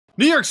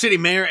New York City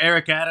Mayor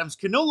Eric Adams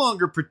can no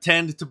longer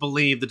pretend to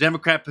believe the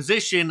Democrat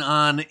position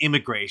on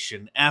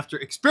immigration after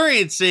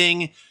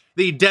experiencing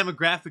the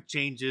demographic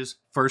changes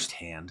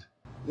firsthand.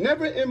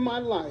 Never in my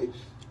life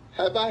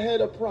have I had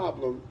a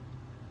problem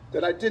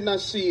that I did not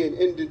see an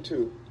ending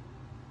to.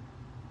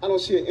 I don't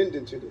see an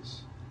ending to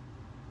this.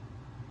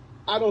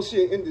 I don't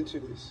see an ending to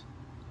this.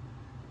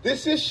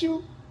 This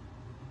issue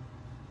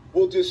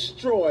will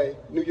destroy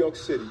New York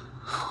City.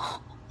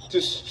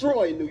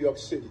 Destroy New York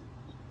City.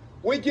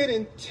 We're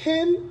getting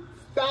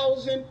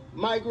 10,000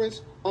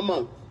 migrants a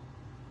month.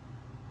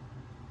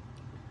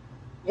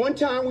 One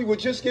time we were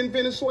just getting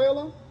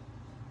Venezuela.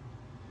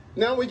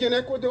 Now we're getting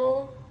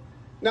Ecuador.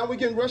 Now we're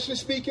getting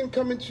Russian-speaking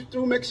coming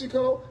through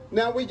Mexico.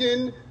 Now we're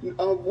getting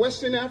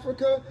Western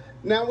Africa.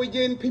 Now we're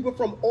getting people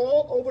from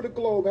all over the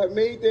globe have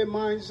made their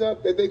minds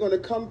up that they're going to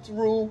come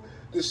through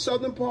the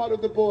southern part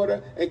of the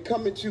border and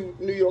come into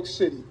New York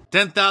City.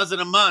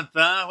 10,000 a month,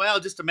 huh? Well,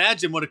 just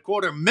imagine what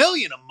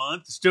 250,000 a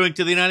month is doing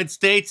to the United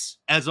States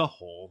as a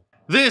whole.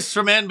 This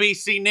from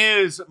NBC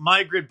News.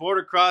 Migrant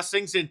border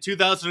crossings in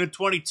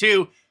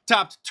 2022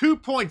 topped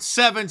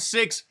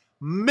 2.76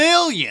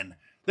 million.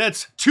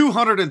 That's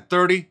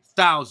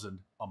 230,000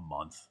 a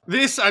month.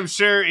 This, I'm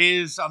sure,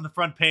 is on the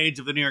front page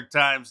of the New York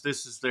Times.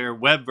 This is their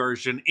web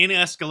version. In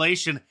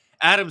escalation,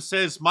 Adams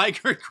says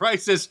migrant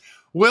crisis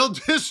will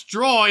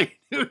destroy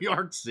New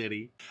York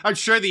City. I'm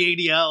sure the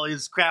ADL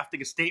is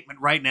crafting a statement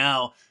right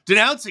now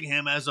denouncing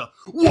him as a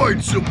white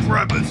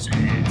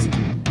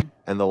supremacist.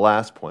 And the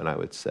last point I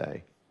would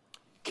say,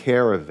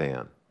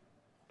 caravan,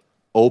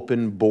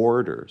 open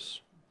borders.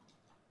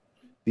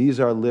 These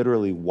are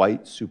literally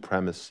white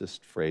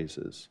supremacist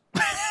phrases.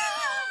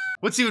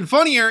 What's even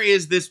funnier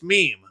is this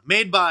meme,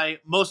 made by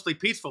mostly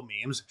peaceful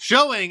memes,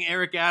 showing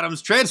Eric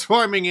Adams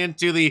transforming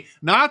into the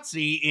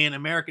Nazi in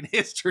American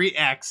History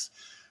X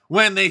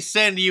when they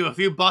send you a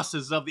few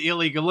buses of the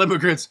illegal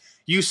immigrants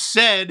you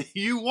said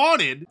you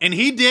wanted. And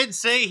he did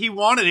say he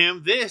wanted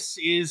him. This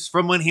is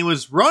from when he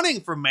was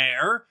running for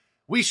mayor.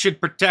 We should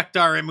protect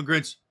our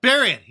immigrants,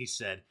 period, he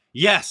said.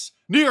 Yes,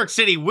 New York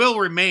City will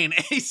remain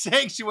a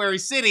sanctuary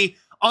city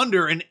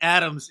under an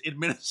Adams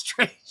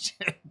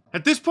administration.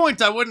 At this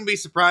point, I wouldn't be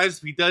surprised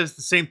if he does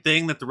the same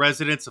thing that the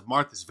residents of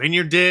Martha's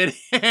Vineyard did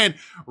and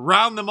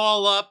round them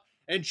all up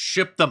and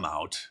ship them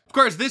out. Of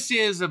course, this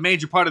is a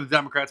major part of the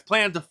Democrats'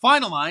 plan to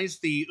finalize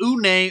the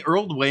Une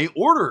Earldway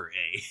Order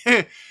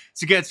A.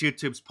 It's against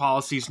YouTube's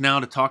policies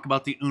now to talk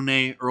about the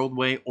Une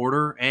Earldway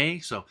Order A,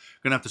 so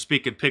gonna have to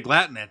speak in Pig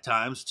Latin at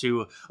times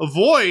to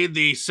avoid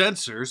the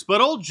censors, but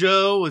old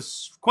Joe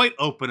was quite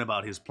open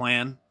about his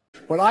plan.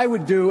 What I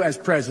would do as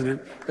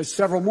president is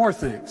several more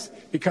things,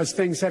 because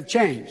things have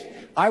changed.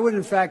 I would,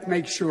 in fact,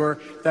 make sure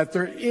that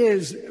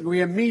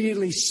we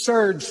immediately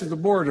surge to the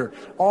border.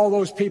 All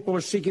those people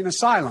are seeking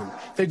asylum.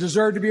 They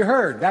deserve to be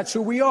heard. That's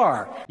who we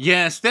are.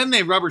 Yes, then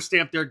they rubber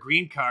stamp their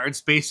green cards,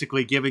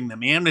 basically giving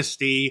them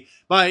amnesty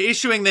by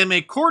issuing them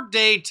a court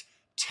date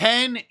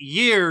 10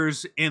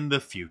 years in the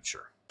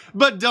future.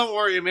 But don't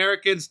worry,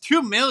 Americans,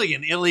 2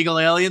 million illegal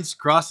aliens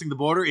crossing the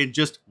border in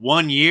just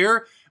 1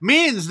 year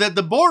means that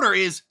the border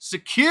is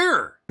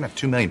secure. We're going to have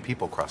 2 million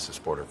people cross this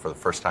border for the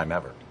first time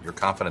ever. You're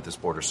confident this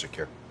border's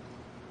secure?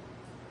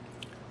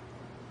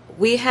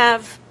 We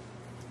have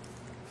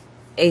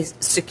a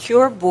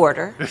secure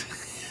border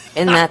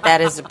in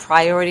that is a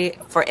priority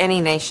for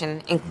any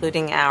nation,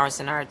 including ours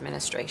and our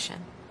administration.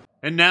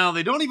 And now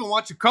they don't even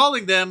want you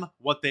calling them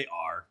what they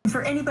are.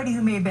 For anybody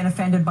who may have been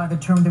offended by the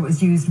term that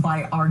was used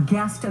by our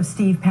guest of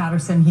Steve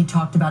Patterson, he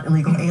talked about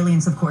illegal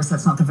aliens. Of course,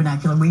 that's not the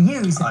vernacular we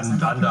use.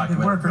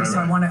 Undocumented workers. So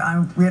I want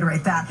to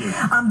reiterate that.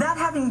 That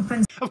having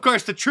been... Of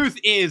course, the truth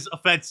is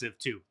offensive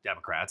to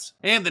Democrats.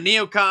 And the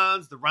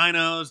neocons, the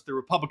rhinos, the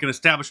Republican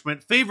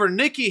establishment favor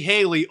Nikki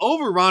Haley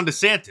over Ron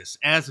DeSantis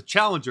as a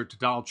challenger to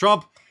Donald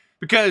Trump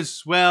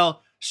because,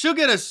 well, she'll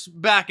get us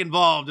back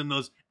involved in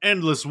those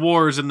endless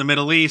wars in the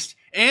Middle East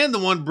and the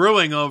one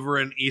brewing over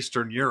in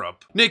Eastern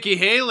Europe. Nikki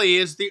Haley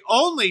is the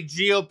only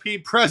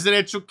GOP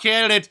presidential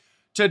candidate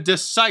to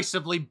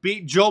decisively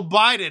beat Joe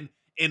Biden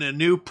in a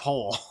new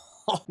poll.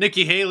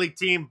 Nikki Haley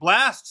team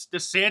blasts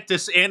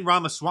DeSantis and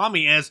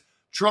Ramaswamy as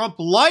Trump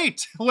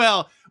Light.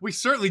 Well, we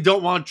certainly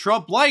don't want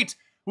Trump Light.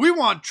 We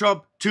want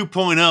Trump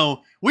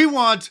 2.0. We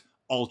want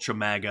Ultra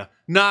MAGA,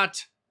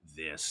 not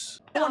this.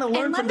 I want to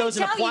learn from those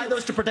and apply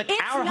those to protect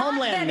our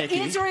homeland, Nikki.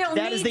 Israel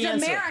needs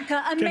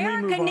America.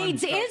 America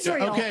needs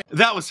Israel. Okay.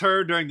 That was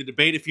her during the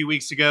debate a few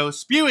weeks ago,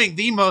 spewing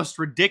the most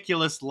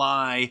ridiculous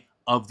lie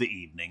of the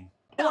evening.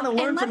 I want to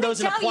learn from those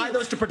and apply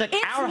those to protect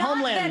our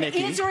homeland,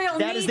 Nikki. Israel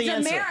needs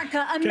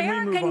America.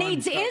 America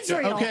needs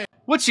Israel. Okay.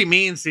 What she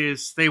means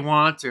is they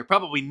want, or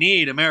probably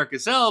need,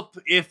 America's help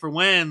if or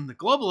when the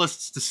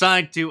globalists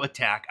decide to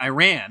attack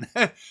Iran.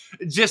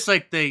 Just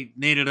like they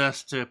needed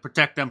us to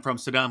protect them from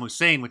Saddam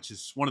Hussein, which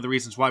is one of the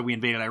reasons why we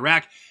invaded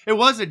Iraq. It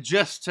wasn't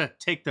just to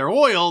take their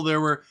oil, there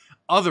were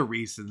other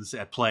reasons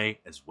at play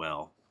as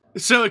well.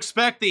 So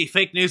expect the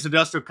fake news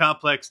industrial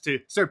complex to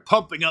start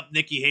pumping up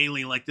Nikki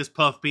Haley like this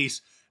puff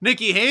piece.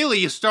 Nikki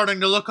Haley is starting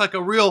to look like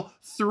a real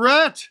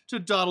threat to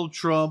Donald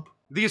Trump.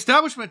 The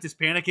establishment is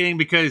panicking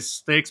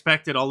because they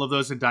expected all of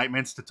those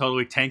indictments to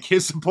totally tank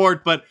his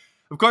support, but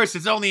of course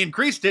it's only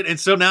increased it, and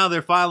so now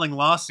they're filing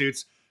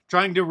lawsuits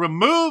trying to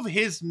remove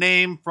his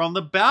name from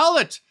the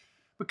ballot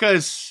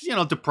because,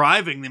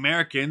 depriving the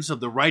Americans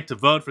of the right to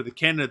vote for the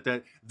candidate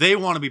that they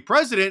want to be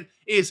president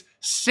is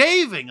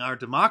saving our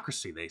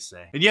democracy, they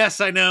say. And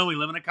yes, I know we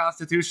live in a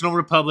constitutional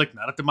republic,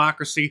 not a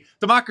democracy.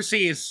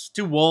 Democracy is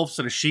two wolves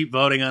and a sheep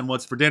voting on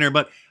what's for dinner,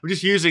 but I'm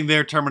just using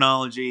their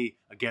terminology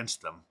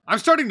against them. I'm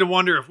starting to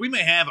wonder if we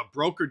may have a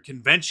brokered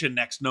convention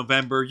next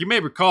November. You may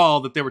recall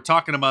that they were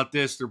talking about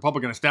this, the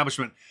Republican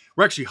establishment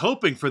were actually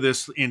hoping for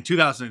this in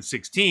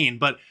 2016,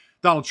 but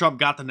Donald Trump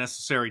got the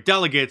necessary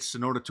delegates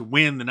in order to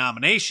win the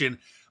nomination.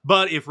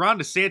 But if Ron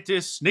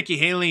DeSantis, Nikki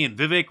Haley, and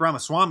Vivek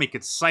Ramaswamy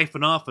could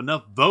siphon off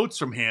enough votes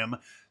from him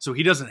so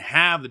he doesn't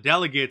have the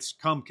delegates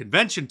come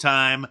convention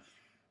time,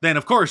 then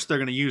of course they're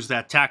going to use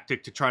that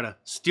tactic to try to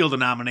steal the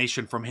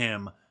nomination from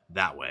him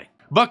that way.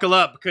 Buckle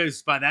up,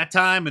 because by that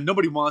time, and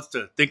nobody wants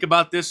to think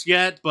about this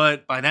yet,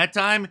 but by that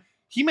time,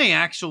 he may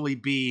actually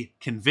be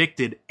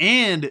convicted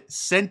and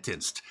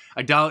sentenced.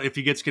 I doubt if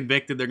he gets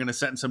convicted, they're going to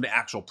sentence him to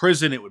actual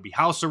prison. It would be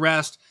house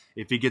arrest.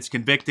 If he gets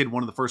convicted,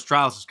 one of the first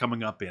trials is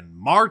coming up in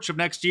March of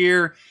next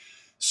year.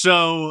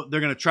 So they're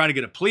going to try to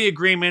get a plea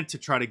agreement to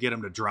try to get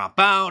him to drop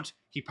out.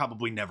 He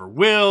probably never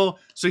will.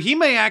 So he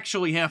may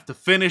actually have to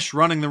finish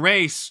running the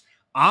race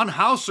on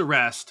house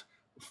arrest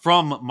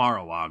from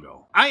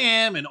Mar-a-Lago. I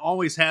am and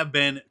always have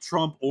been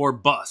Trump or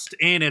bust.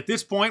 And at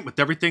this point, with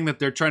everything that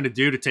they're trying to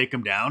do to take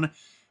him down,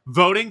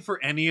 voting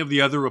for any of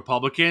the other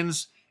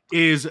Republicans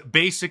is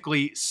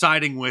basically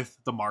siding with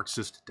the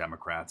Marxist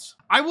Democrats.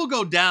 I will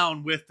go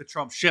down with the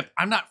Trump ship.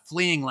 I'm not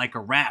fleeing like a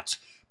rat,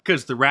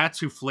 because the rats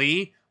who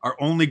flee are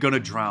only going to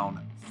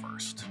drown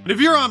first. But if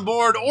you're on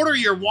board, order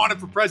your Wanted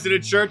for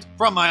President shirt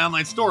from my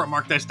online store at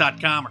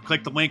markdice.com or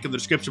click the link in the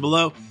description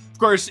below. Of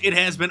course, it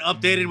has been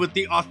updated with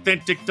the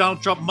authentic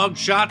Donald Trump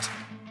mugshot.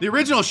 The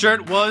original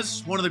shirt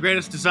was one of the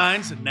greatest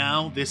designs, and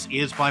now this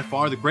is by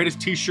far the greatest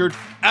t-shirt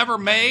ever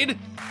made.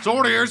 So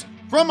order yours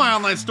from my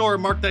online store at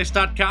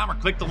markdice.com or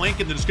click the link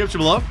in the description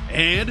below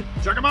and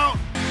check them out.